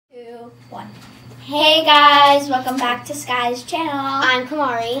1. Hey guys, welcome back to Sky's channel. I'm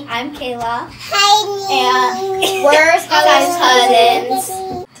Kamari. I'm Kayla. Hi, and we're Sky's cousins.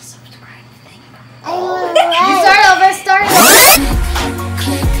 The subscribe thing. You start over.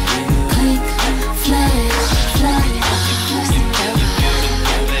 Click, click, flash, flash.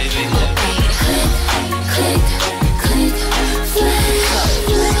 Click, click,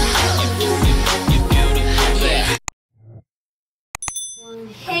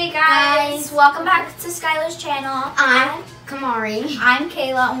 Hey guys, welcome back to Skylar's channel. I'm Kamari. I'm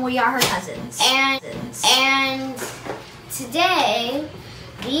Kayla, and we are her cousins. And today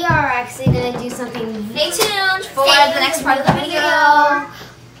we are actually gonna do something. Stay tuned for the next part of the video.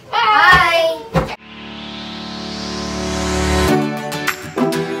 Bye.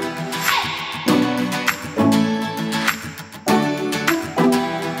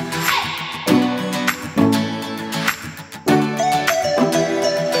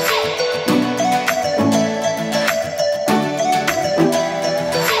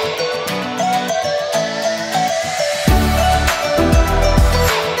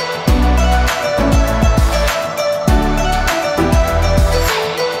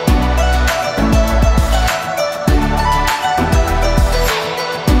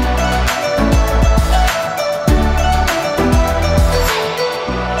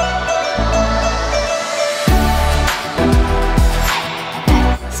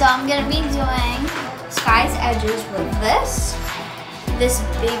 So I'm gonna be doing Sky's edges with this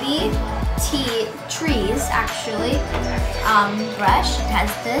baby trees actually brush. It has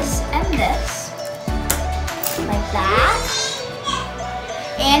this and this, like that.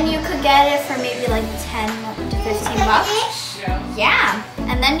 And you could get it for maybe like 10 to 15 bucks. Yeah.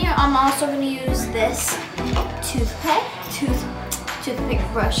 And then I'm also gonna use this toothpick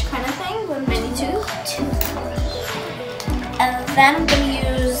brush kind of thing with mini tooth. And then I'm going to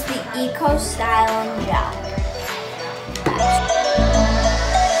use the Eco Styling Gel.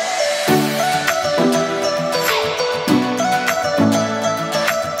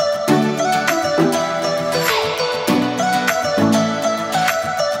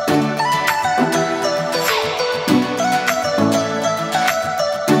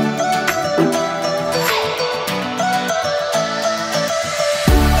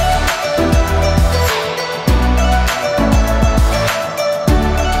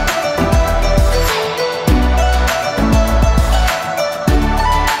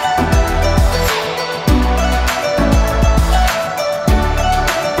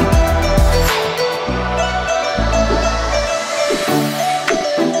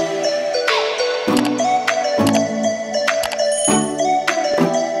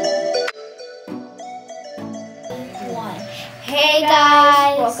 Hey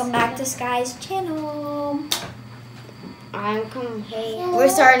guys, welcome back to Sky's channel. We're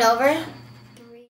starting over.